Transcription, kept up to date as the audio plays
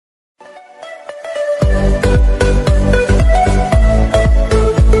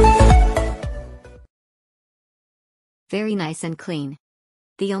Very nice and clean.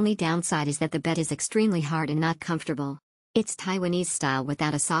 The only downside is that the bed is extremely hard and not comfortable. It's Taiwanese style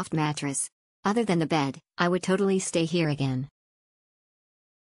without a soft mattress. Other than the bed, I would totally stay here again.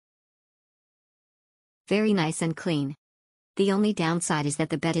 Very nice and clean. The only downside is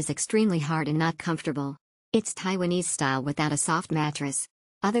that the bed is extremely hard and not comfortable. It's Taiwanese style without a soft mattress.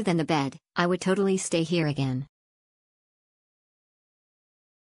 Other than the bed, I would totally stay here again.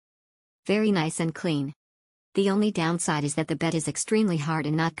 Very nice and clean. The only downside is that the bed is extremely hard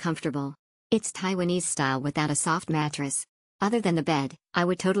and not comfortable. It's Taiwanese style without a soft mattress. Other than the bed, I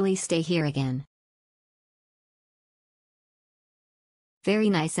would totally stay here again. Very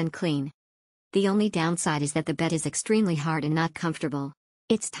nice and clean. The only downside is that the bed is extremely hard and not comfortable.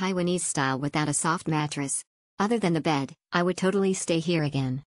 It's Taiwanese style without a soft mattress. Other than the bed, I would totally stay here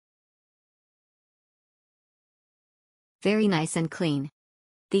again. Very nice and clean.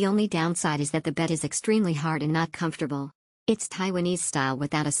 The only downside is that the bed is extremely hard and not comfortable. It's Taiwanese style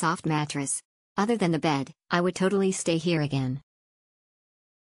without a soft mattress. Other than the bed, I would totally stay here again.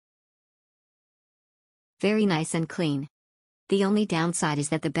 Very nice and clean. The only downside is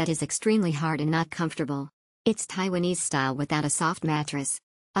that the bed is extremely hard and not comfortable. It's Taiwanese style without a soft mattress.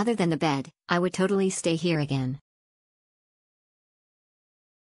 Other than the bed, I would totally stay here again.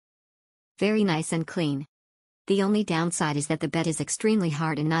 Very nice and clean. The only downside is that the bed is extremely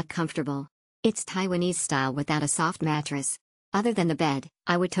hard and not comfortable. It's Taiwanese style without a soft mattress. Other than the bed,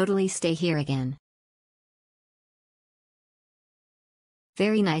 I would totally stay here again.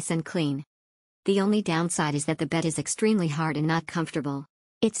 Very nice and clean. The only downside is that the bed is extremely hard and not comfortable.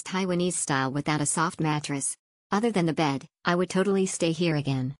 It's Taiwanese style without a soft mattress. Other than the bed, I would totally stay here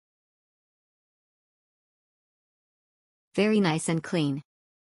again. Very nice and clean.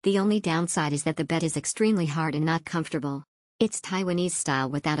 The only downside is that the bed is extremely hard and not comfortable. It's Taiwanese style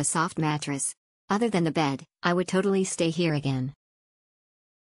without a soft mattress. Other than the bed, I would totally stay here again.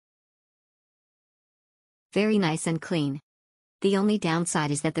 Very nice and clean. The only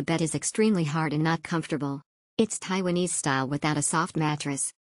downside is that the bed is extremely hard and not comfortable. It's Taiwanese style without a soft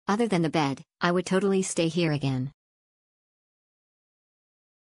mattress. Other than the bed, I would totally stay here again.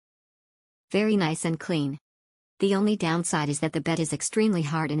 Very nice and clean. The only downside is that the bed is extremely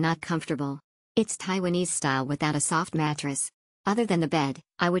hard and not comfortable. It's Taiwanese style without a soft mattress. Other than the bed,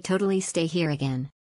 I would totally stay here again.